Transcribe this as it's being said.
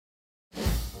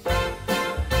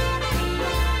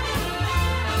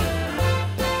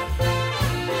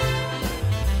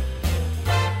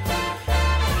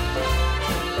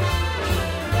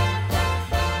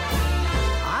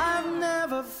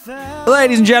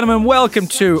Ladies and gentlemen, welcome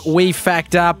to We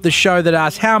Fact Up, the show that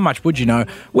asks how much would you know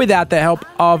without the help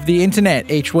of the internet.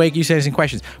 Each week you send us in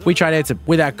questions. We try to answer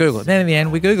without Google. Then in the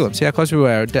end, we Google them. See how close we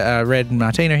were. Red and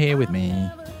Martine are here with me.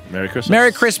 Merry Christmas.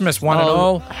 Merry Christmas, one and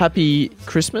all. Happy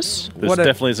Christmas. This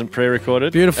definitely isn't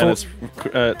pre-recorded. Beautiful. And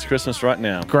it's Christmas right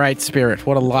now. Great spirit.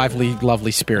 What a lively,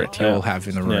 lovely spirit you all have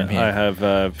in the room here. I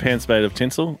have pants made of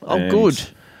tinsel. Oh, good.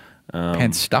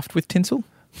 Pants stuffed with tinsel?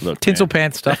 Look, Tinsel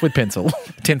pants stuffed with pencil.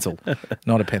 Tinsel,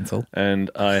 not a pencil. And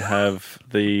I have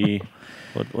the...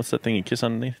 What's that thing you kiss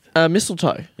underneath?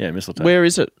 Mistletoe. Yeah, mistletoe. Where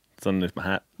is it? It's underneath my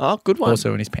hat. Oh, good one.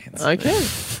 Also in his pants. Okay.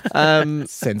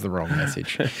 Sends the wrong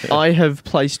message. I have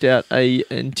placed out a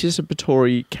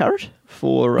anticipatory carrot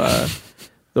for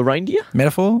the reindeer.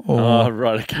 Metaphor or Oh,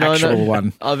 right. actual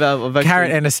one? I've actually,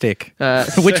 Carrot and a stick.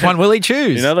 Which one will he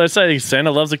choose? You know, they say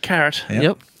Santa loves a carrot.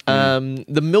 Yep.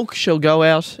 The milk shall go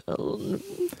out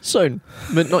soon,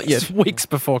 but not yet. It's weeks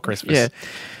before Christmas. Yeah.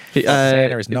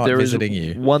 Santa is not there visiting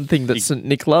is you. One thing that St.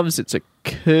 Nick loves, it's a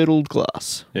curdled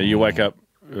glass. Yeah, you wake up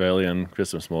early on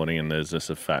Christmas morning and there's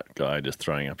just a fat guy just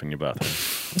throwing up in your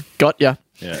bathroom. Got ya.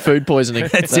 Yeah. Food poisoning.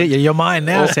 That's it. You're mine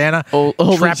now, Santa.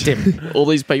 Trapped him. All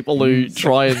these people who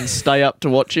try and stay up to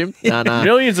watch him. Nah.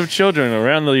 Millions of children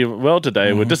around the world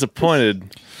today were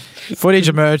disappointed. Footage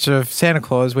emerged of Santa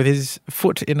Claus with his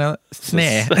foot in a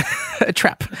snare. A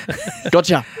trap.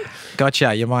 Gotcha.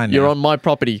 Gotcha. You're mine now. You're on my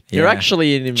property. Yeah. You're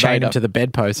actually an invader. Chain him to the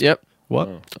bedpost. Yep. What?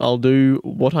 I'll do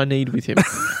what I need with him.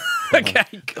 Okay.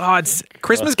 God,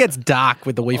 Christmas gets dark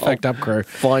with the We Fact Up crew.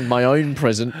 Find my own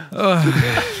present. Dig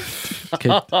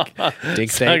I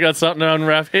steak. got something to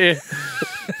unwrap here.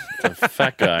 It's a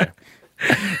fat guy.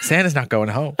 Santa's not going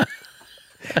home.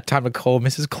 Time to call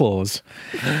Mrs. Claus.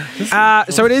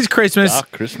 So it is Christmas.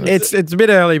 Dark Christmas. It's a bit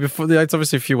early before. It's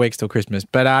obviously a few weeks till Christmas,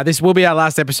 but this will be our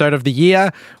last episode of the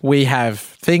year. We have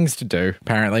things to do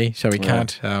apparently, so we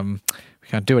can't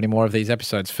do any more of these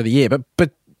episodes for the year. But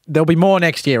there'll be more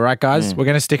next year, right, guys? We're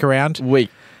going to stick around.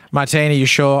 Martine, are you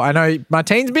sure? I know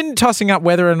Martine's been tossing up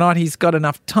whether or not he's got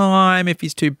enough time, if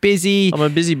he's too busy. I'm a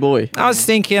busy boy. I was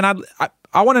thinking,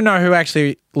 I want to know who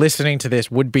actually listening to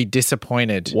this would be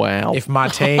disappointed. Wow. If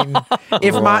Martine,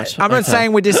 Right, I'm not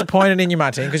saying we're disappointed in you,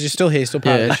 Martine, because you're still here, still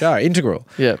part of the show, integral.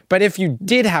 Yeah. But if you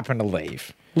did happen to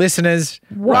leave, listeners,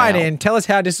 write in, tell us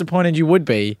how disappointed you would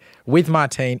be with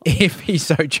Martine if he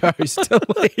so chose to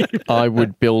leave. I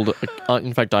would build.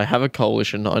 In fact, I have a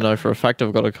coalition. I know for a fact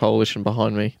I've got a coalition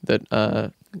behind me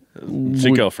that. It's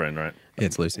your girlfriend, right? Yeah,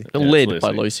 it's Lucy. Led Lucy.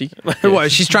 by Lucy.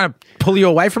 What, she's trying to pull you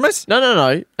away from us? No.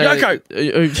 Yoko.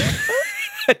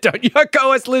 Don't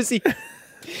Yoko us, Lucy.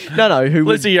 No. Who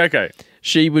would, Lucy Yoko.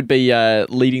 She would be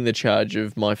leading the charge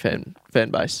of my fan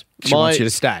base. She wants you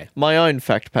to stay. My own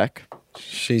fact pack.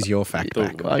 She's your fact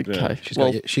pack. Okay.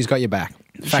 She's got your back.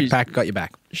 Fact pack got your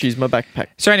back. She's my backpack.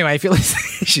 So anyway, if you're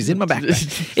listening, she's in my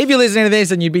backpack. If you're listening to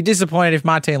this and you'd be disappointed if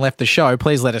Martine left the show,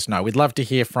 please let us know. We'd love to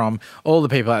hear from all the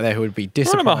people out there who would be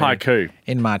disappointed. What about haiku?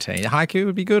 In Martine. A haiku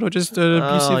would be good, or just an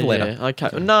abusive letter. Yeah. Okay.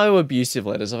 No abusive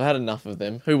letters. I've had enough of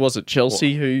them. Who was it?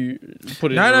 Chelsea who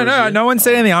put it No. No one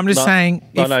said anything. I'm just saying.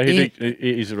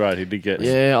 He's right. He did get...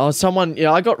 Yeah, someone...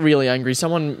 Yeah, I got really angry.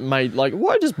 Someone made,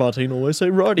 why does Martine always say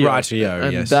radio? Radio,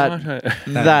 and yes.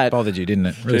 That bothered you, didn't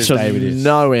it? Really to stayed with you.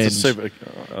 no end.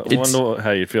 I wonder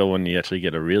how you feel when you actually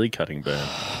get a really cutting burn.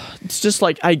 It's just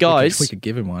like, hey, guys, We could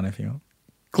give him one if you want.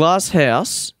 glass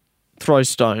house, throw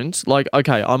stones.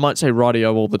 Okay, I might say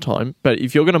radio all the time, but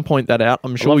if you're going to point that out,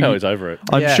 I'm I sure love how he's over it.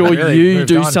 I'm Yeah, sure really you moved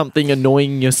do on. something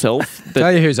annoying yourself.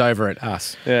 Tell you who's over it,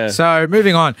 us. Yeah. So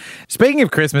moving on. Speaking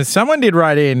of Christmas, someone did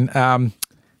write in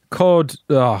called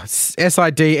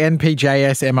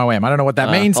SIDNPJSMOM. I don't know what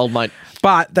that means. Old mate.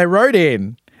 But they wrote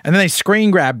in and then they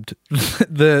screen grabbed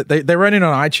they wrote in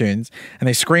on iTunes and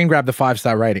they screen grabbed the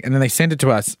 5-star rating and then they sent it to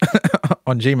us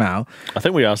on Gmail. I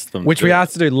think we asked them. Which we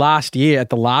asked to do last year at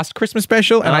the last Christmas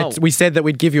special. And we said that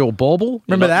we'd give you a bauble.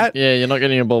 Remember that? Yeah, you're not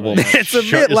getting a bauble. It's a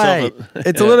Shut bit late. yourself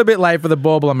It's a little bit late for the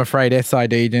bauble, I'm afraid.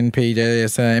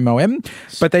 SIDNPJSMOM.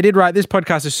 But they did write, this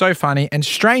podcast is so funny and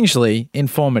strangely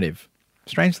informative.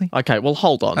 Strangely? Okay, well,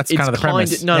 hold on. That's kind of the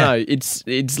premise. No, it's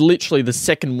literally the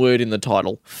second word in the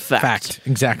title. Fact.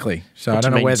 Exactly. So What I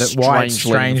don't do you know mean why it's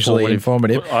strangely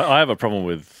informative. I have a problem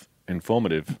with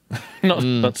informative,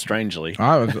 not strangely.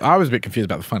 I was a bit confused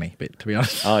about the funny bit, to be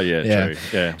honest. Oh, yeah, true.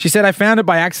 Yeah. She said, I found it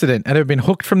by accident and have been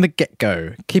hooked from the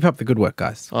get-go. Keep up the good work,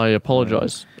 guys. I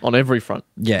apologise on every front.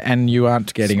 Yeah, and you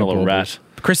aren't getting Smell a a bauble. rat.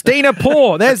 Christina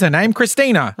Poor. There's her name,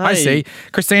 Christina. I Hey. see.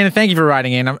 Christina, thank you for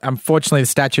writing in. Unfortunately, the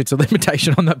statutes of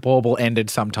limitation on that bauble ended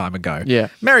some time ago. Yeah.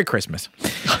 Merry Christmas.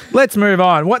 Let's move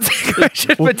on. What's the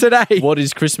question for today? What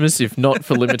is Christmas if not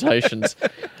for limitations?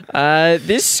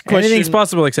 This question. Anything's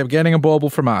possible except getting a bauble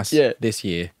from us Yeah. this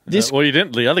year. Well, you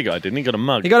didn't. The other guy didn't. He got a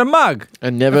mug. You got a mug.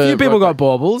 And never. A few people got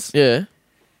baubles. Yeah.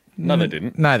 No, they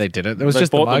didn't. No, they didn't. It was They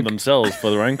just a bought them mug. themselves for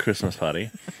their own Christmas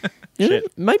party. Yeah,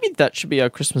 Shit. maybe that should be our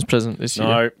Christmas present this year.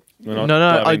 No, we're not no.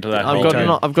 diving into that whole thing.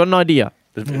 I've got an idea.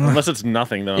 Unless it's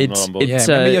nothing, then I'm not on board. Yeah, It's,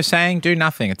 remember you're saying do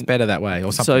nothing. It's better that way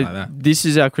or something So like that. this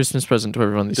is our Christmas present to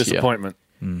everyone this year. Disappointment.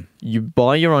 You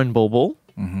buy your own bauble,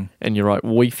 and you write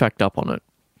 "We fact up" on it,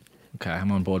 Okay,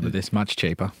 I'm on board with this. Much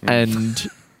cheaper. and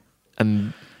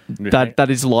that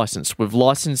is licensed. We've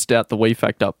licensed out the "We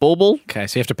fact up" bauble. Okay,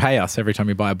 so you have to pay us every time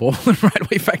you buy a bauble and write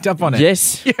we fact up on it.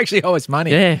 Yes. You actually owe us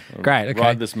money. Yeah. Great, okay.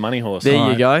 Ride this money horse. There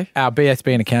All you go. Our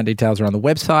BSB and account details are on the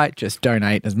website. Just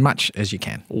donate as much as you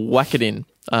can. Whack it in.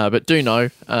 But do know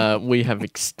we have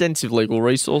extensive legal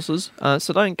resources,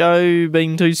 so don't go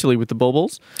being too silly with the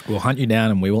baubles. We'll hunt you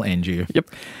down and we will end you. Yep.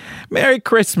 Merry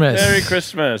Christmas. Merry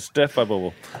Christmas. Death by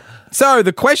bubble. So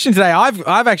the question today,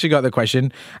 I've actually got the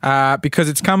question because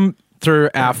it's come through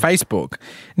our Facebook.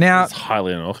 Now, It's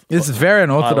highly unorthodox. this is very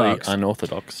unorthodox. Highly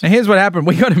unorthodox. Now, here's what happened.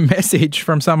 We got a message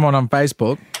from someone on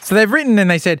Facebook. So they've written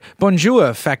and they said,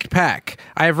 Bonjour, Fact Pack.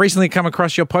 I have recently come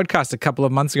across your podcast a couple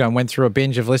of months ago and went through a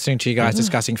binge of listening to you guys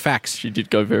discussing facts. She did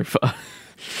go very far.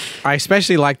 I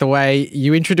especially like the way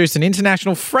you introduced an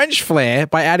international French flair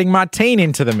by adding Martine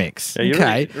into the mix. Yeah, you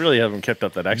Okay. really haven't kept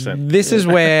up that accent. This is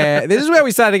where we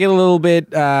started to get a little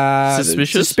bit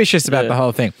Suspicious? about Yeah. the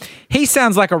whole thing. He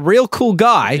sounds like a real cool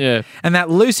guy, Yeah. and that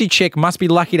Lucy chick must be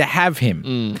lucky to have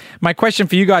him. My question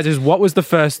for you guys is, what was the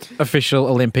first official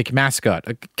Olympic mascot?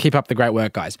 Keep up the great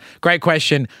work, guys. Great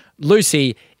question,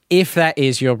 Lucy. If that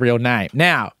is your real name,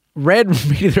 now. Red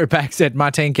immediately back said,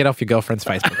 Martine, get off your girlfriend's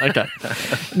Facebook.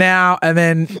 Okay. Now, and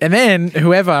then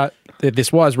whoever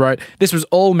this was wrote, this was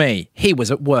all me. He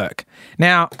was at work.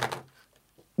 Now,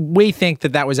 we think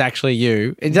that was actually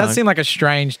you. It does seem like a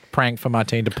strange prank for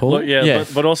Martine to pull. Look, yeah, Yeah.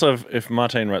 But also if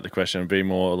Martine wrote the question, it'd be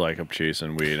more like obtuse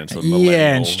and weird and sort of Yeah, millennial.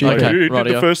 and stupid. Like, Okay, who did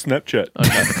rightio. the first Snapchat?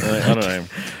 I don't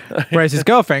know. Whereas his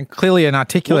girlfriend, clearly an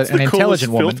articulate What's the and coolest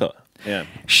intelligent woman, filter? Yeah.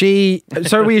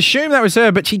 so we assume that was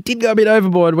her, but she did go a bit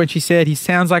overboard when she said he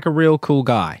sounds like a real cool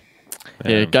guy.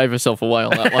 Yeah, gave herself away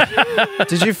on that one.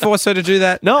 Did you force her to do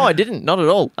that? No, I didn't. Not at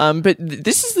all. But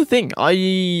this is the thing.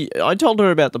 I told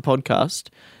her about the podcast,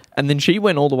 and then she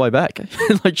went all the way back.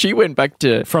 Like she went back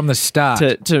to From the start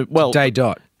to well day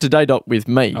dot. to day dot with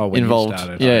me Oh, when you involved.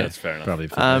 started. Yeah. That's fair enough. Probably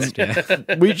for the best,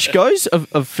 yeah. Which goes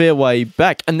a fair way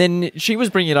back. And then she was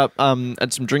bringing it up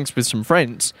at some drinks with some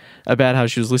friends about how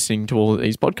she was listening to all of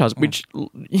these podcasts, which,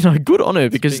 good on her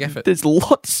because big effort. there's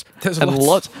lots There's and lots.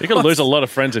 lots. You're going to lose a lot of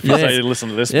friends if you Yes. say you listen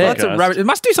to this Yeah. That's a podcast. rubbish. It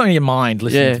must do something in your mind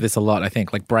listening Yeah. to this a lot, I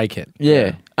think. Like break it.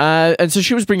 Yeah. And so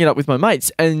she was bringing it up with my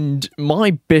mates, and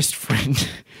my best friend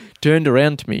turned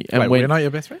around to me and Wait, went, we're not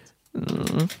your best friends?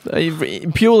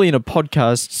 purely in a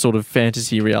podcast sort of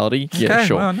fantasy reality. Yeah, Okay,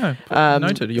 sure. Well, no.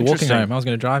 Noted. You're walking interesting. home. I was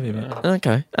going to drive you. But...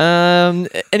 Okay.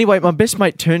 Anyway, my best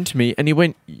mate turned to me and he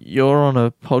went, "You're on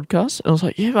a podcast?" And I was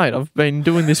like, "Yeah, mate. I've been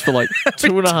doing this for like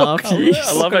 2.5 years."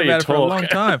 I love how Talking you about it for a talk. long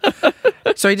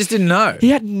time. So he just didn't know. He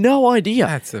had no idea.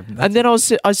 That's And then I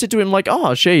said to him like, "Oh,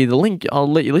 I'll share you the link.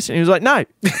 I'll let you listen." He was like, "No,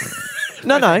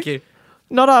 no, Thank you.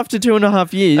 not after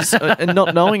 2.5 years and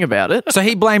not knowing about it." So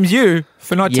he blames you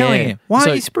for not Yeah. telling him. Why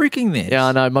So- are you spruiking this? Yeah,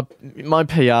 I know. My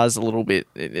PR's a little bit.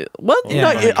 Well,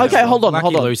 Yeah, no, okay, hold on, Lucky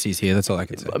hold on. Lucy's here. That's all I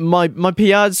can say. My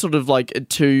PR's sort of like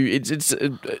it's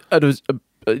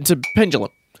a pendulum.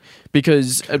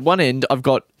 Because at one end I've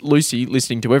got Lucy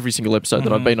listening to every single episode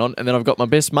that I've been on, and then I've got my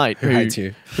best mate Who hates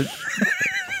you?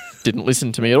 didn't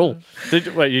listen to me at all.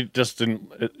 Wait, you just didn't.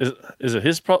 Is it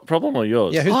his problem or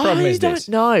yours? Yeah, whose problem I is don't this?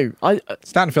 know. It's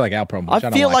starting to feel like our problem. which I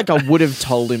don't feel like I would have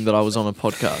told him that I was on a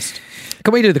podcast.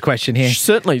 Can we do the question here?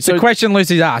 Certainly. So The question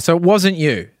Lucy's asked. So it wasn't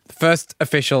you. First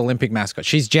official Olympic mascot.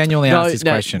 She's genuinely asked this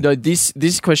question. No, this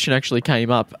question actually came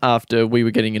up after we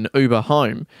were getting an Uber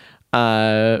home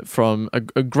from a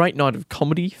great night of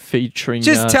comedy featuring.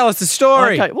 Just tell us the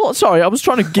story. Okay, well, sorry, I was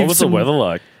trying to give What was some the weather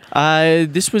like?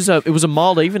 This was it was a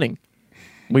mild evening.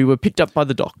 We were picked up by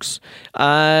the docks.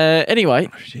 Anyway,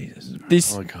 Jesus.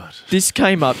 this Oh, God. this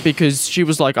came up because she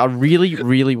was like, "I really,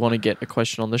 really want to get a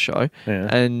question on the show,"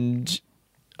 Yeah. and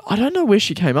I don't know where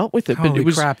she came up with it, but Holy it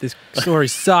was crap, this story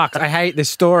sucks. I hate this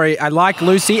story. I like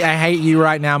Lucy. I hate you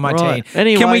right now, Martine. Right.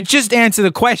 Anyway. Can we just answer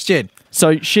the question?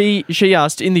 So she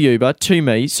asked in the Uber to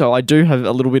me, so I do have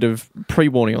a little bit of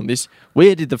pre-warning on this.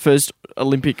 Where did the first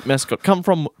Olympic mascot come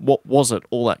from? What was it?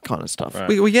 All that kind of stuff.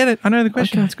 Right. We get it. I know the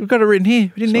question. Okay. We've got it written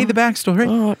here. We didn't need the backstory.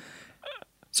 All right.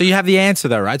 So you have the answer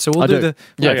though, right? So we'll I do do. the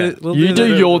Yeah. we'll Okay. we'll You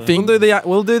do your thing.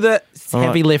 We'll do the All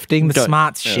heavy right. lifting, the Go.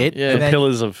 smart shit. Yeah. and The then-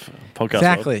 pillars of podcast.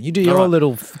 Exactly. You do your All right.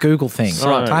 little Google thing. All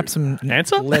right. Type some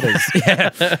Answer? letters.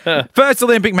 Yeah. First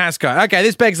Olympic mascot. Okay,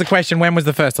 this begs the question: when was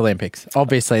the first Olympics?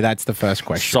 Obviously, that's the first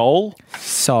question. Seoul?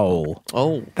 Seoul.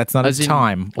 Oh, That's not a As in-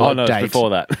 time or Oh, no, date. it's before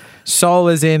that. Seoul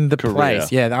is in the Korea.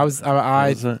 place. Yeah, that was. I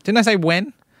Was it? didn't I say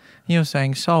when? You're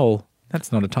saying Seoul.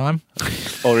 That's not a time.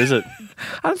 Or is it?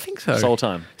 I don't think so. Seoul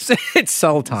time. It's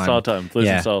Seoul time. Seoul time. Lives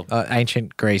in Seoul.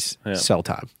 Ancient Greece. Yeah. Seoul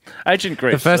time. Ancient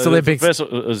Greece. The first Olympics- The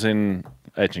first was in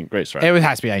ancient Greece, right? It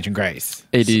has to be ancient Greece.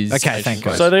 it is. Okay, thank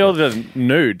God. So they all did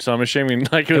nude. So I'm assuming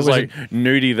like it was was like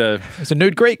Nudie the It's a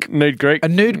nude Greek. nude Greek. A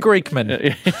nude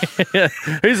Greekman.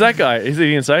 Who's that guy? Is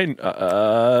he insane? Is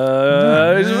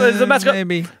the mascot?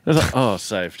 Maybe. I was like, oh,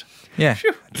 saved. Yeah.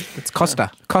 It's Costa.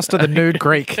 Costa the nude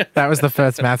Greek. That was the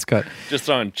first mascot. Just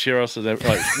throwing churros at them.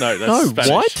 Like, no, that's No,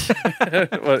 Spanish.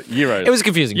 what? Well, euros. It was a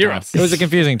confusing time. Euros. It was a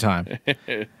confusing time.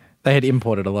 They had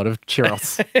imported a lot of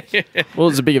churros. Well,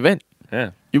 it's a big event.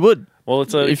 Yeah. You would, Well,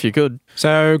 it's a. if you could.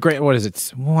 So great. What is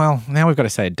it? Well, now we've got to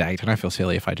say a date, and I feel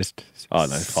silly if I just. Oh,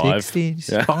 no, 5. 60,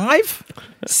 Yeah. 5?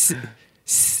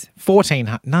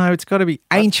 1400. No, it's got to be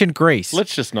ancient Greece.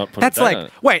 Let's just not put That's it down.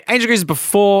 like wait, ancient Greece is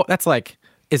before. That's like,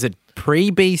 is it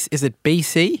pre-BC? Is it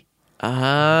BC? Is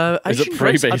it Ancient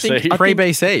Greece, I think- pre-BC? I think-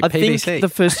 Pre-BC, I think PBC. the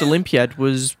first Olympiad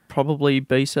was probably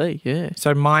BC. Yeah,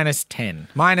 So minus 10,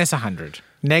 minus 100,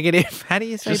 negative. How do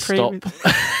you say Just pre? stop.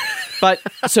 but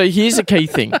so here's a key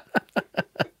thing.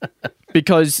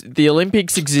 Because the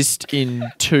Olympics exist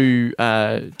in two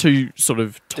sort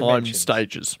of time Dimensions.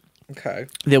 stages. Okay.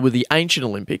 There were the ancient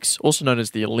Olympics, also known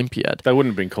as the Olympiad. They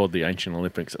wouldn't have been called the ancient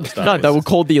Olympics at the start. No, they were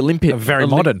called the Olympiad. Very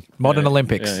modern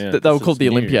Olympics. Yeah, yeah. They were This called is the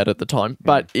new. Olympiad at the time.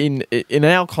 But in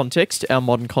our context, our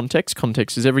modern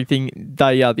context is everything.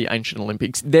 They are the ancient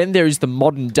Olympics. Then there is the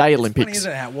modern day Funny, Olympics.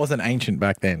 isn't it, how it wasn't ancient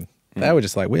back then. They were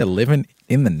just like, we're living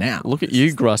in the now. Look at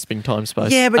you grasping time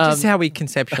space. Yeah, but just how we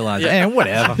conceptualize it. Yeah,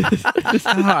 whatever. It's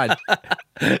hard.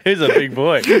 He's a big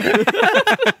boy.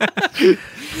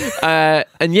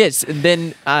 And yes, and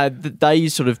then they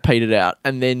sort of petered out,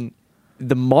 and then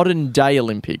the modern day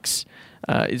Olympics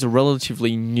is a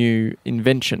relatively new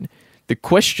invention. The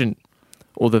question,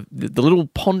 or the little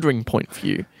pondering point for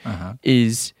you,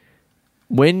 is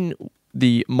when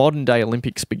the modern day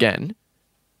Olympics began,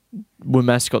 were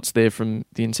mascots there from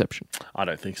the inception? I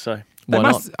don't think so. They Why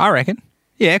must, not? I reckon.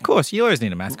 Yeah, of course. You always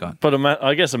need a mascot. But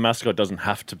I guess a mascot doesn't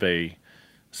have to be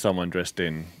someone dressed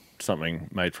in something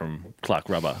made from Clark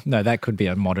rubber. No, that could be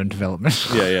a modern development.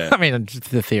 Yeah, yeah. I mean, it's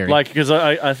the theory. Like, because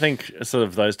I think sort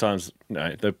of those times,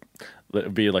 it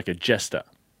would be like a jester.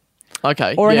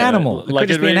 Okay. or an yeah. animal. It Like, could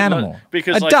just it'd be an be like- animal.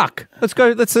 because, a like- duck. Let's go.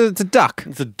 It's a duck.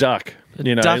 It's a duck.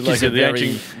 You know, duck like is the a very-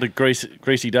 ancient, the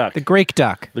greasy duck. The Greek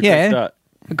duck. The yeah. Greek duck.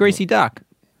 A greasy duck.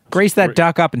 Grease that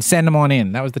duck up and send them on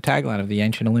in. That was the tagline of the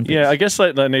ancient Olympics. Yeah, I guess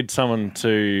they need someone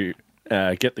to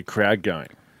get the crowd going,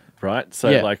 right? So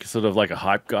Yeah. like sort of like a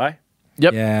hype guy.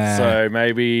 Yep. Yeah. So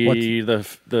maybe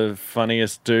What's- the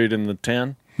funniest dude in the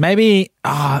town. Maybe,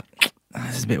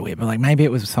 this is a bit weird, but like maybe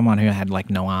it was someone who had like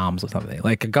no arms or something.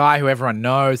 Like a guy who everyone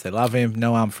knows, they love him,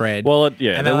 no arm Fred. Well, And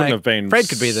there they're wouldn't like, have been. Fred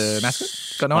could be the mascot.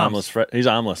 Got no Armless arms. Fred. He's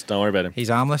armless. Don't worry about him. He's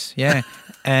armless, yeah.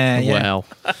 Yeah. Wow.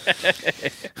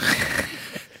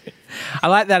 I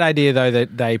like that idea though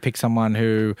that they pick someone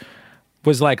who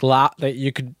was like that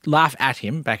you could laugh at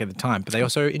him back at the time, but they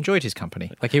also enjoyed his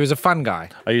company. Like he was a fun guy.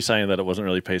 Are you saying that it wasn't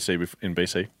really PC in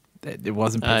BC? It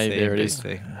wasn't PC. Hey, there it is.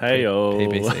 BC. Hey-o.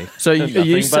 PBC. So are Nothing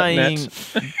you but saying?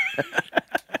 net.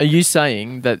 Are you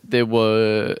saying that there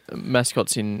were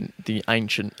mascots in the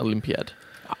ancient Olympiad?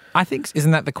 I think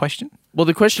isn't that the question? Well,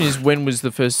 the question is, when was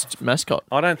the first mascot?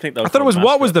 I don't think that I was thought it was called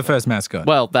what was mascot. the first mascot?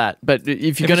 Well, that. But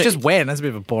if you're if going it's to, just when, that's a bit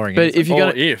of a boring. but answer. if you're Or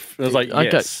going to, if. It was like, okay,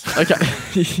 yes.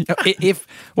 okay. if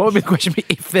what would be the question? Be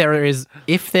if there's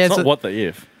It's a not what the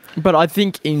if. But I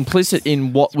think implicit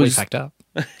in what we was packed up.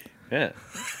 Yeah.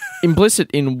 implicit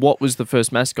in what was the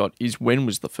first mascot is when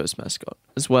was the first mascot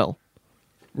as well.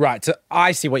 Right, so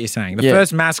I see what you're saying. The Yeah.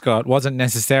 first mascot wasn't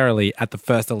necessarily at the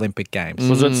first Olympic Games.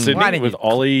 Was it Why Sydney didn't with you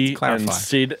Ollie clarify? and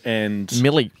Sid and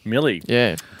Millie. Millie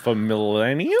Yeah. for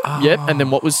Millennium? Yep. And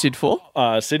then what was Sid for?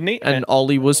 Sydney And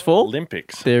Ollie was for?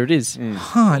 Olympics. There it is.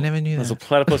 Huh, I never knew There's a that.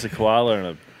 platypus, a koala,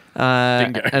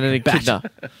 and Dingo. And an echidna.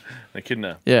 a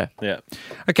echidna. Yeah. Yeah.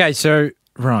 Okay, so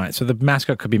the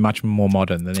mascot could be much more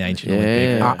modern than the ancient Yeah.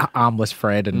 Olympic. Armless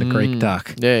Fred and the Greek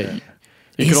duck. Yeah.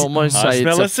 You could almost I say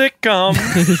smell a it's sitcom.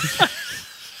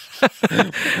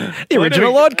 The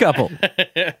original Odd Couple.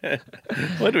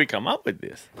 Where do we come up with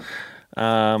this?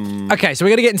 Okay, so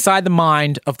we got to get inside the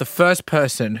mind of the first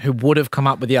person who would have come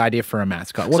up with the idea for a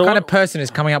mascot. What So kind what- of person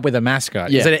is coming up with a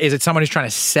mascot? Yeah. Is it someone who's trying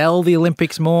to sell the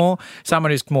Olympics more?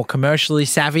 Someone who's more commercially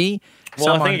savvy?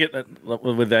 Well, I think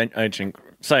with the ancient,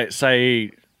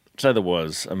 say there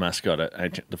was a mascot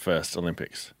at the first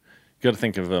Olympics. You got to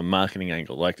think of a marketing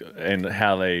angle, like, and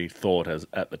how they thought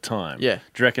at the time. Yeah.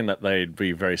 Do you reckon that they'd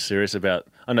be very serious about?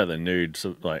 I know they're nude,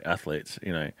 like athletes,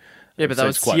 Yeah, but so that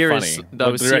it's was quite serious. funny. That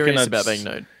But was do you reckon serious about that's-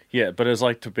 being nude. Yeah, but it was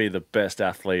like to be the best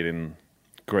athlete in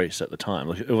Greece at the time.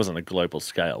 Like, it wasn't a global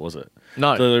scale, was it?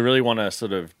 No. So they really want to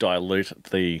sort of dilute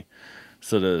the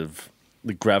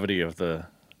the gravity of the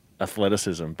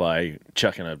athleticism by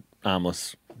chucking an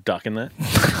armless duck in there.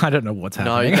 I don't know what's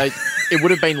No, happening. it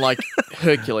would have been like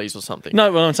Hercules or something.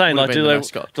 No, what I'm saying, Would have like, been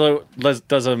the mascot.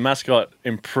 does a mascot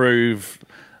improve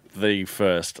the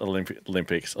first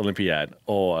Olympiad,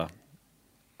 or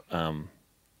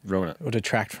ruin it? Or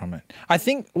detract from it. I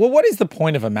think, what is the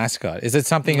point of a mascot? Is it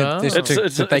something No.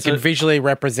 that they can visually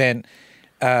represent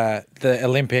the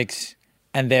Olympics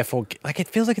and therefore, like, it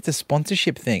feels like it's a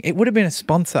sponsorship thing. It would have been a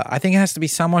sponsor. I think it has to be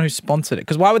someone who sponsored it.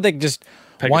 Because why would they just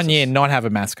one year not have a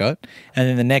mascot and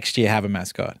then the next year have a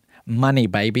mascot? Money,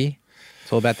 baby.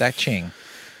 It's all about that ching.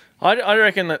 I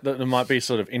reckon that there might be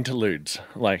sort of interludes,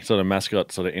 like sort of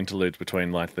mascot sort of interludes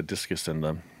between like the discus and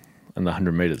the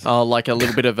 100 meters. Oh, like a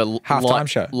little bit of a Halftime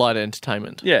show. light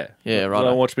entertainment. Yeah, Yeah, right.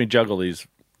 Well, watch me juggle these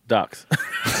ducks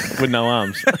with no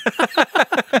arms.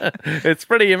 It's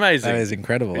pretty amazing. That is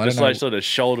incredible. It I just don't know. like sort of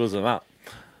shoulders them up.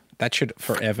 That should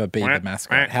forever be the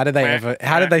mascot. How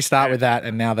did they start with that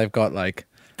and now they've got like,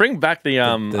 Bring back the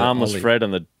armless Ollie. Fred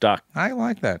and the duck I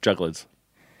like that. jugglers.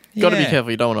 Got to be Yeah. careful.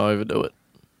 You don't want to overdo it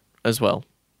as well.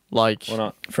 Like, Why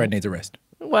not? Fred needs a rest.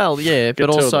 well, yeah, but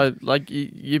two of also like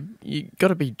you got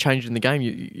to be changing the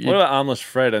game. What about armless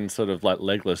Fred and sort of like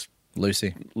legless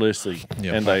Lucy. Lucy?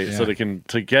 Yeah, And they yeah. sort of can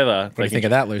together. What do you think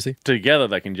of that, Lucy? Together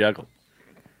they can juggle.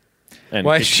 And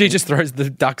Well, she just throws the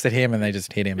ducks at him and they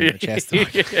just hit him in the chest.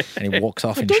 And he walks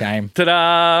off in shame.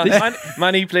 ta-da!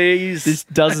 Money, please. This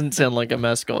doesn't sound like a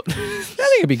mascot. I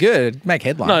think it'd be good. Make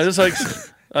headlines. No, it's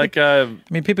like I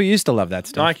mean, people used to love that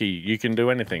stuff. Nike. You can do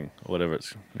anything, whatever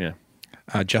it's. Yeah,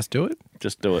 Just do it.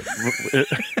 just do it.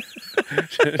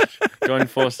 Join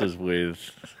forces with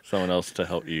someone else to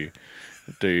help you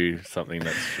do something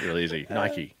that's really easy.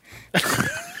 Nike.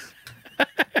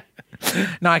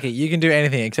 Nike, you can do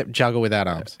anything except juggle without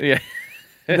arms. Yeah,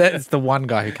 That's the one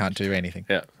guy who can't do anything.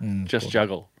 yeah. Just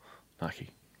juggle. Nike.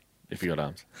 If you got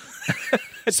arms.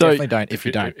 So Definitely don't if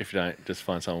you don't. If you don't, just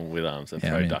find someone with arms and Yeah,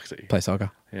 throw I mean, ducks at you. play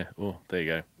soccer. Yeah. Oh, there you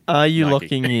go. are you Nike.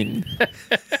 locking in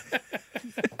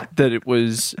that it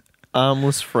was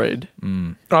armless Fred?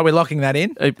 Oh, we're locking that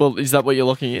in? Well, is that what you're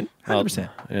locking in? 100%.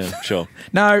 Yeah, sure.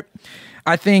 No,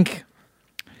 I think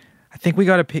we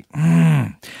got to pick.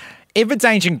 If it's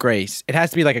ancient Greece, it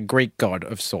has to be like a Greek god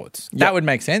of sorts. That would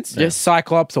make sense. Yes.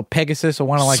 Cyclops or Pegasus or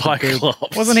one of like the big-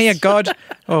 Cyclops. wasn't he a god?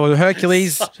 Or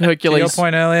Hercules? Hercules. To your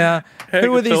point earlier.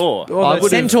 Who are these? Thor. Or I the would've-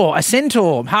 centaur. A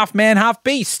centaur, half man, half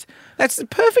beast. That's the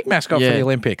perfect mascot for Yeah. the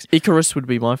Olympics. Icarus would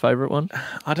be my favourite one.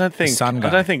 I don't think. sun I guy.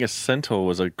 don't think a centaur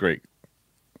was a Greek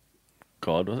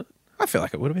god, was it? I feel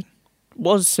like it would have been.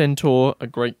 Was Centaur a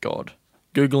Greek god?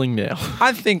 Googling now.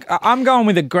 I think I'm going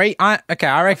with a great. I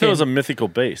I reckon. thought it was a mythical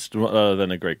beast rather than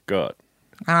a Greek god.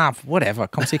 Whatever.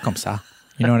 Comme ci, comme ça.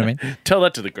 You know what I mean? Tell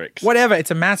that to the Greeks. Whatever.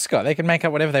 It's a mascot. They can make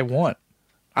up whatever they want.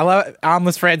 I love it.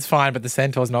 Armless Fred's fine, but the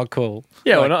centaur's not cool.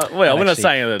 Yeah, Like, we're not actually,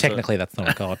 saying that. Technically, that's not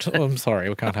a god. Oh, I'm sorry.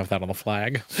 We can't have that on the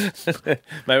flag.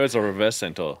 Maybe it's a reverse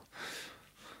centaur.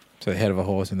 So the head of a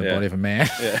horse and the Yeah. body of a man.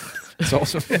 Yeah. It's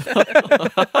awesome.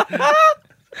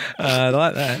 I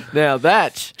like that. Now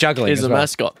that Juggling is as a well.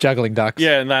 mascot. Juggling ducks.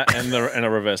 Yeah, and a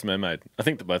reverse mermaid. I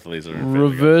think that both of these are fairly good.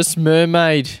 Reverse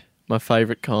mermaid, my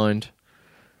favourite kind.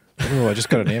 Ooh, I just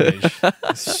got an image.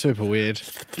 It's super weird.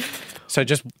 So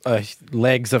just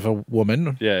legs of a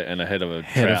woman. Yeah, and a head of a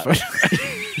Head trout.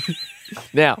 of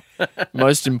Now,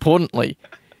 most importantly,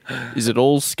 is it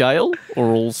all scale or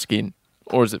all skin?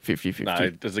 Or is it 50-50? No,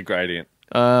 there's a gradient.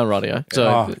 Rightio.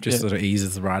 So, just yeah. sort of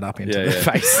eases right up into Yeah, the yeah.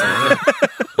 face.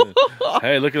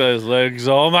 Hey, look at those legs.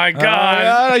 Oh my god.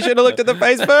 I should have looked at the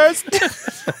face first.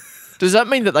 Does that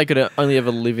mean that they could only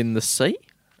ever live in the sea?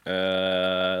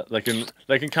 They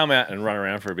can come out and run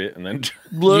around for a bit and then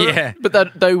Yeah. But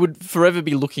that they would forever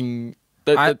be looking.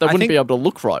 They I wouldn't think- be able to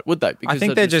look right, would they? I Because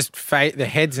think they're just their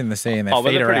heads in the sea and their Oh, but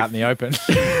feet they're are pretty out in the open.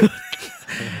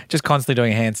 Just constantly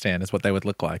doing a handstand is what they would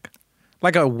look like.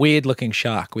 Like a weird looking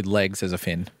shark with legs as a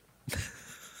fin.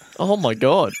 Oh my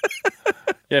god.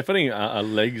 Yeah, putting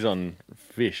legs on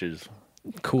fish is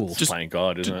Cool. just playing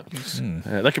God, isn't it?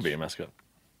 Yeah, that could be a mascot.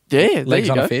 Yeah, there Legs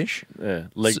you on go. a fish. Yeah,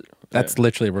 That's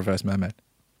literally a reverse mermaid.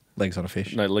 Legs on a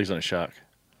fish. no legs on a shark.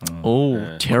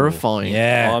 Oh, terrifying.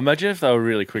 Yeah. Oh, imagine if they were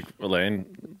really quick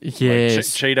land.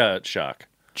 Yes. Cheetah shark,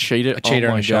 Cheetah. A cheetah oh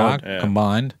and my a shark God. Yeah.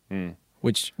 combined.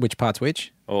 Which part's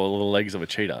which? or the legs of a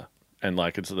cheetah, and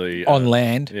like it's the On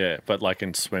land. Yeah, but like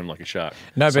can swim like a shark.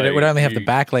 No, but So it would only have the you-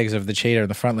 back legs of the cheetah and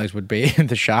the front legs would be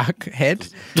the shark head.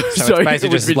 So, So it's it basically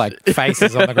would just be- like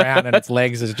faces on the ground and its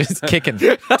legs is just kicking.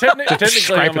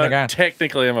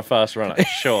 Technically, I'm a fast runner.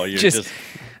 Sure, you're Just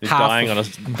you're half dying of-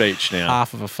 on a beach now.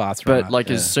 Half of a fast runner. But like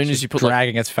as soon as you put like,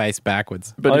 dragging its face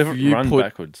backwards but I'll if you run put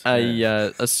backwards.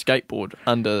 a skateboard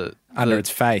under its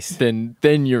face. then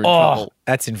you're in Oh, trouble.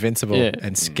 that's invincible Yeah.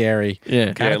 and scary.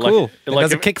 Yeah. Kind Yeah, of like- cool. It like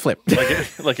does a if-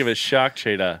 kickflip. like if a shark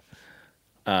cheetah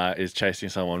is chasing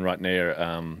someone right near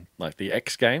like the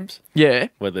X Games Yeah.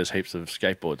 where there's heaps of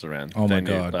skateboards around. Oh my then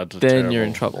God. that's Then you're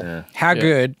in terrible. trouble. Yeah. How Yeah.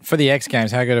 good for the X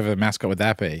Games? How good of a mascot would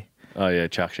that be? Oh yeah,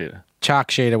 shark cheetah. Shark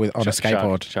cheetah on a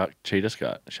skateboard. Shark cheetah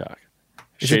shark.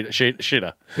 Is it-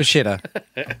 Cheetah. The shitter.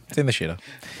 It's in the shitter.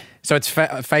 So it's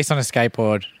face on a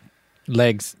skateboard,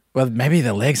 legs. Well, maybe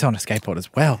the legs on a skateboard as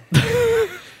well.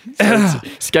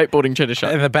 Skateboarding cheetah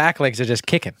shark. And the back legs are just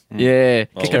kicking. Yeah.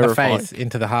 Kicking the Terrifying. face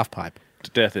into the half pipe.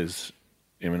 Death is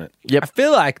imminent. I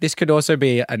feel like this could also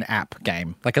be an app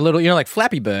game. Like a little, like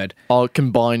Flappy Bird. I'll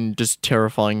combine just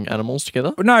terrifying animals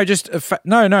together. No, just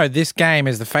no. This game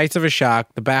is the face of a shark,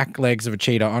 the back legs of a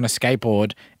cheetah on a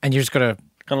skateboard, and you just got to.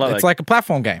 Kinda like It's that- like a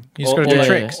platform game. You just All, got to do all that,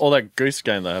 tricks. all that goose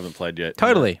game that I haven't played yet.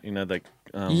 Totally. You know that.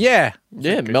 Yeah,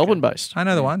 Yeah, Melbourne based. I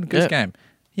know the one. Goose Yeah. game.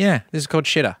 Yeah, this is called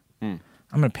Shitter.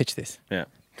 I'm going to pitch this Yeah.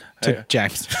 to Hey,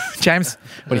 James. James,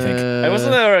 what do you think? hey,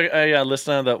 wasn't there a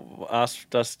listener that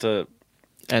asked us to?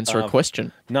 Answer a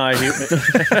question. No, he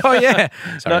Oh yeah.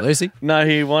 Sorry, Lucy. no,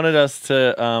 he wanted us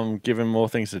to give him more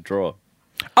things to draw.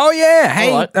 Oh yeah.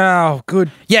 Hey. All right. Oh,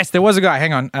 good. Yes, there was a guy.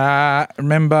 Hang on.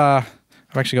 Remember,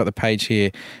 I've actually got the page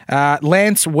here.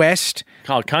 Lance West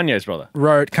Oh, Kanye's brother.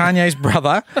 wrote Kanye's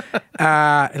brother.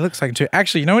 It looks like him too.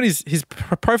 Actually, you know what? His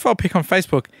profile pic on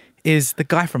Facebook is the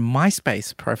guy from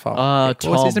MySpace profile. pic.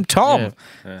 What's his name? Tom.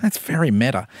 Yeah. That's very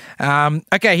meta.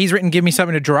 Okay, he's written, "Give me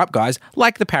something to draw up, guys,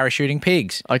 like the parachuting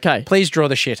pigs. Okay. Please draw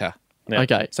the shitter." Yeah.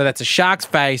 Okay. So that's a shark's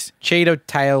face, cheetah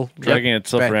tail, Dragging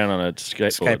itself back- around on a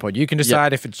skateboard. skateboard. You can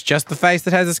decide if it's just the face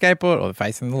that has a skateboard or the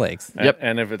face and the legs. And, Yep.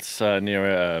 And if it's near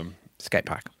a Skate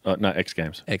park, no X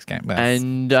Games. X game.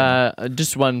 And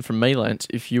just one from me, Lance.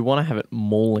 If you want to have it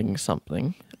mauling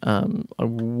something, I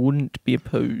wouldn't be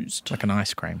opposed. like an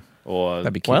ice cream. Or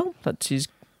That'd be cute. Well, that's his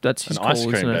an call, ice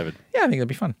cream, isn't it? David. Yeah, I think that'd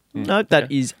be fun. No,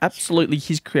 that is absolutely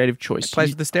his creative choice. Plays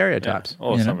with the Yeah. stereotypes.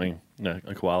 Or you know? something. No,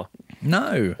 a koala.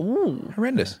 No, Ooh.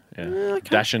 horrendous. Yeah.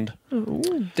 Dashend.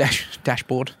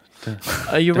 Dashboard.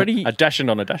 Are you ready? A dashend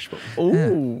on a dashboard.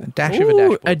 Ooh. A dash of a Ooh,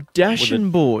 dashboard. a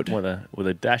dashing board. With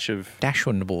a dash of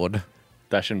Dashund board.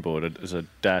 dashing board. It is a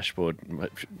dashboard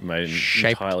made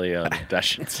Shaped. entirely out of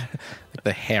dashends. Like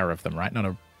the hair of them, right? Not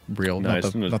a real. No, not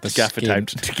it's the gaffer skin.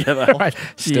 taped together. Right,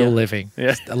 still Yeah. living. Yeah.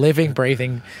 Just a living,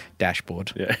 breathing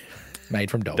dashboard Yeah, made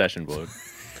from dog. dashing board.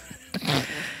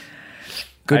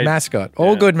 Good Hey, mascot.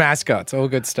 All yeah. good mascots. All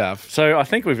good stuff. So I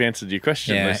think we've answered your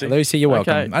question, Yeah, Lucy. Lucy, you're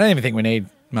welcome. Okay. I don't even think we need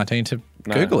Martine to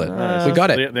No, Google it. no, We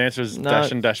got it. The answer is No.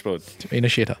 dash and dashboard. In a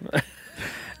shitter.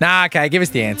 Nah, okay. Give us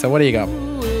the answer. What do you got?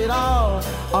 it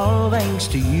all thanks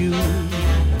to you.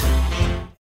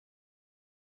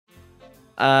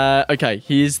 Okay,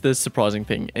 here's the surprising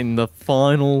thing. In the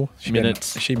final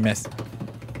minutes, She messed.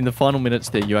 in the final minutes,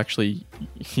 there you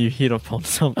hit upon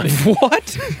something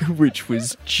What? which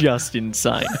was just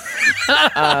insane.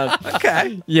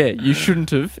 Okay. Yeah, you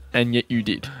shouldn't have, and yet you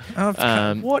did.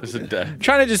 What? Is it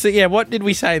Trying to just say, what did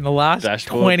we say in the last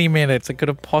Dashboard. 20 minutes? It could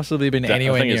have possibly been I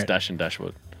anywhere think near it's it. dash and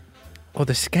dashboard. Or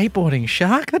the skateboarding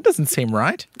shark? That doesn't seem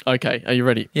right. Okay, are you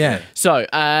ready? Yeah. So,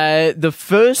 the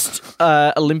first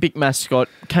Olympic mascot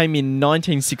came in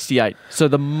 1968, so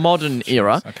the modern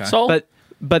era. Okay. Sol?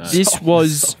 But this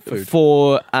was food.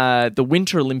 for the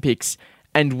Winter Olympics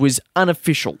and was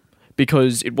unofficial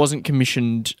because it wasn't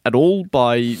commissioned at all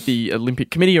by the Olympic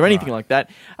Committee or anything like that.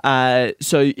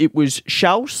 So it was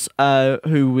Schaus,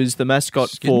 who was the mascot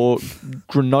for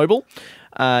Grenoble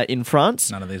in France.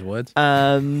 None of these words.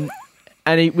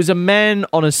 And it was a man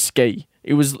on a ski.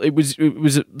 It was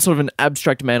a, sort of an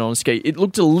abstract man on a ski. It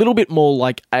looked a little bit more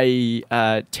like a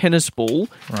tennis ball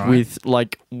Right. with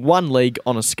like one leg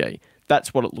on a ski.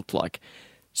 That's what it looked like.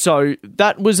 So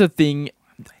that was a thing.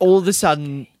 All of a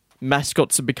sudden,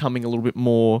 mascots are becoming a little bit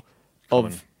more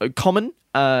of common.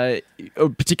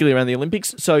 particularly around the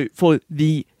Olympics. So for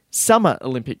the Summer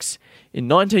Olympics in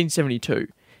 1972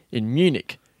 in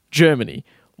Munich, Germany,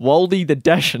 Waldy the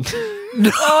Dachshund.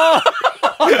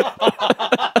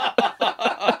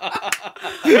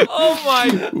 Oh my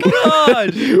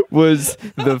God. was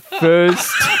the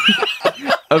first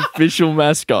official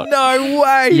mascot. No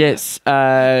way. Yes,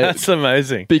 That's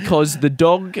amazing. because the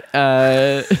dog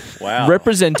Wow.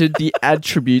 represented the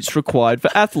attributes required for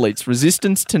athletes: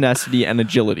 resistance, tenacity, and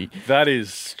agility. That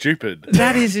is stupid.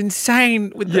 That is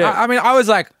insane. Yeah. I mean, I was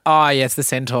like, oh, yeah, it's the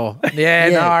centaur. Yeah,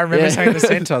 no, I remember yeah. saying the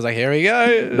centaur. I was like, here we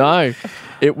go. No,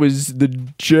 it was the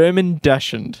German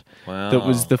Dachshund Wow. that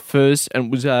was the first, and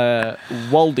it was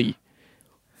Waldy,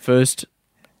 first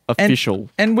official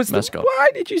And was mascot. why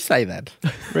did you say that?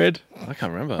 Red? I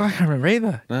can't remember. I can't remember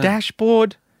either.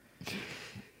 Dashboard.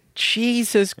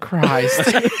 Jesus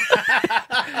Christ.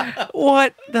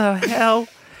 What the hell?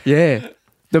 Yeah,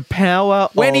 the power.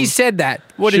 When he of- said that,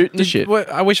 what Shooting the shit.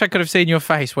 I wish I could have seen your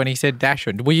face when he said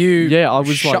Dachshund. Were you Yeah, I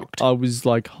was shocked?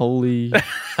 like, holy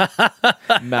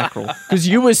mackerel, because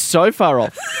you were so far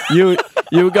off.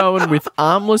 You were going with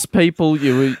armless people.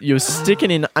 You were sticking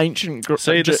in ancient.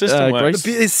 See, the system works.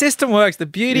 Greece. The system works. The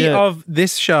beauty Yeah. of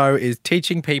this show is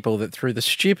teaching people that through the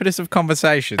stupidest of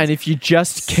conversations, And if you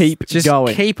just keep just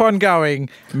going, keep on going,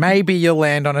 maybe you'll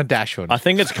land on a Dachshund. I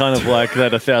think it's kind of like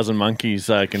that 1,000 monkeys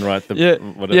can write the Yeah.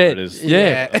 whatever Yeah. it is.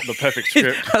 Yeah. The perfect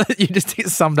script. You just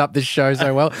summed up this show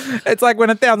so well. It's like when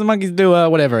 1,000 monkeys do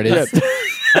whatever it is.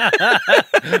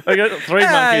 I got three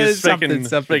monkeys something.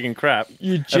 speaking crap.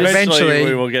 You just- Eventually,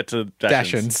 we will get to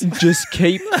Dachshunds. Dachshunds. just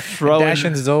keep throwing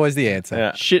Dachshunds is always the answer.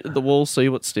 Yeah. shit at the wall, see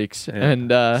what sticks.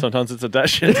 And Sometimes it's a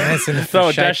Dachshund. It's in the Throw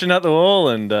a shape- Dachshund at the wall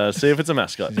and see if it's a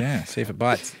mascot. Yeah, see if it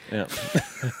bites. Yeah.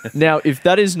 now, if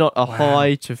that is not a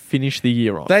high to finish the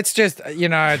year on, That's just,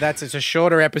 it's a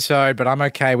shorter episode, but I'm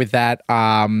okay with that.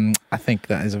 I think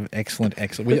that is an excellent.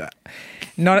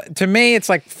 To me, it's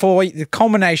like the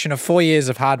culmination of 4 years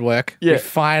of hard work. Yeah. We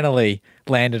finally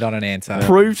landed on an answer.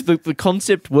 proved that the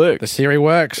concept The works. theory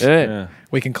works. Yeah. Yeah.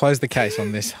 We can close the case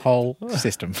on this whole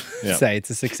system. Yeah. Say it's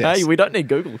a success. Hey, we don't need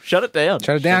Google. Shut it down.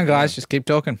 Shut it down, guys. Just keep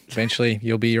talking. Eventually,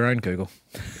 you'll be your own Google.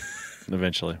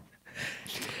 Eventually.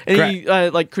 Any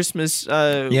like Christmas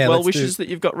well let's wishes do- that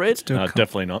you've got read? No,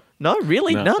 definitely not. No,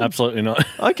 really, No, none. absolutely not.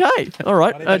 Okay, all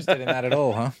right. Not interested in that at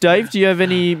all, huh? Dave, do you have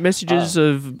any messages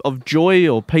of joy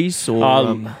or peace or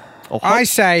or hope? I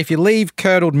say if you leave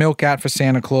curdled milk out for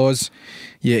Santa Claus,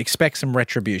 you expect some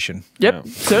retribution. Yep,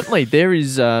 certainly there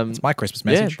is. It's my Christmas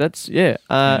message.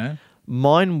 Yeah.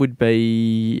 Mine would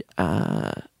be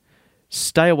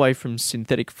stay away from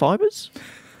synthetic fibers.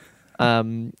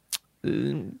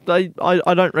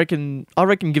 I don't reckon. I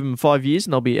reckon give them 5 years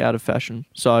and they'll be out of fashion.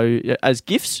 So yeah, as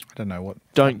gifts, I don't know what.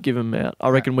 don't give them out. I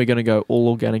reckon we're going to go all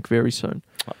organic very soon.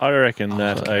 I reckon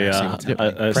that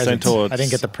a Presents. centaur. I didn't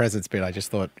get the presents bit. I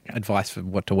just thought advice for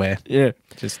what to wear. Yeah,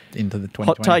 Just into the 2020.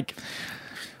 hot take.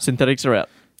 Synthetics are out.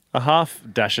 A half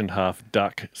Dachshund, half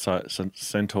duck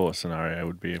centaur scenario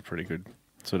would be a pretty good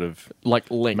sort of Like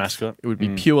length. mascot. It would be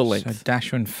pure So length.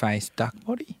 Dachshund face, duck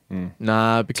body.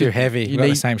 Nah, because Too heavy. You've got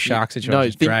the same shark situation. No,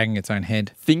 just dragging its own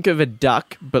head. think of a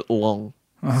duck but long.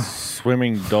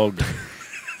 Swimming dog.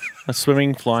 A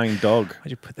swimming flying dog.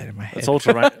 Why'd you put that in my head? It's all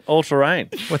terrain.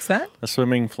 What's that? A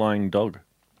swimming flying dog.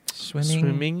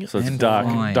 Swimming. So it's And duck.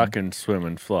 flying. Duck and swim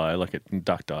and fly like a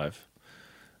duck dive.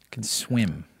 Can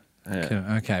swim.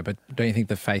 Yeah. Okay, but don't you think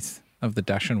the face of the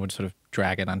Dachshund would sort of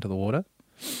drag it under the water?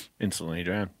 Instantly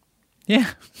drown. Yeah.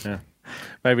 Yeah.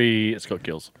 Maybe it's got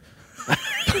gills.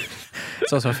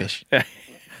 It's also a fish.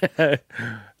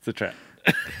 It's a trap.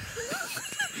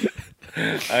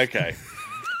 Okay.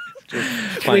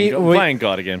 Just playing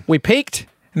God again. We peaked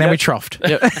and then we troughed.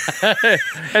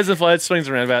 As the flight swings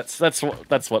around, that's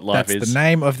what life That's is. the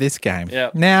name of this game.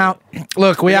 Yep. Now,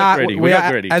 look, we got are, greedy. We got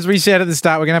are greedy. as we said at the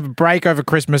start, we're going to have a break over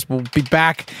Christmas. We'll be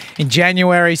back in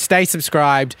January. Stay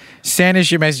subscribed. Send us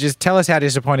your messages. Tell us how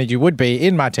disappointed you would be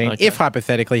in Martine if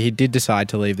hypothetically he did decide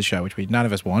to leave the show, which none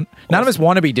of us want. None of us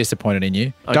want to be disappointed in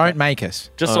you. Don't make us.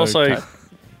 Just Okay. also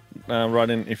write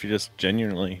in if you're just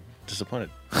genuinely disappointed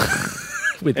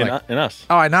With in, like, in us.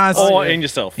 oh, nice. Or in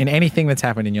yourself. In anything that's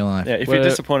happened in your life. Yeah, if We're- you're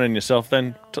disappointed in yourself,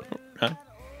 then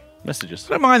message us.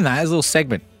 I don't mind that as a little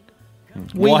segment.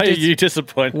 Why are you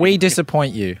disappointed? We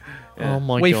disappoint you. Oh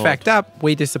my we god. fact up.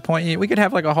 We disappoint you. We could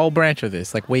have like a whole branch of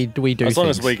this. Like we do as long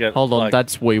things. as we get Hold on, like,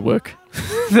 that's WeWork.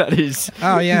 That is.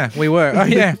 Oh yeah, we were. Oh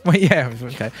yeah, yeah.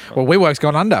 Okay. Well, WeWork's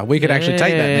gone under. We could actually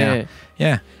take that now.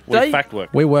 Yeah, we They- fact work.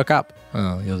 we work up.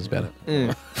 Oh, yours is better.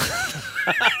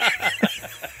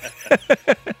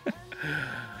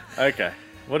 Okay.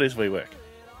 What is we work?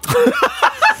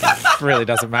 really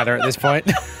doesn't matter at this point.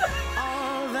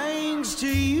 All thanks to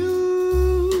you.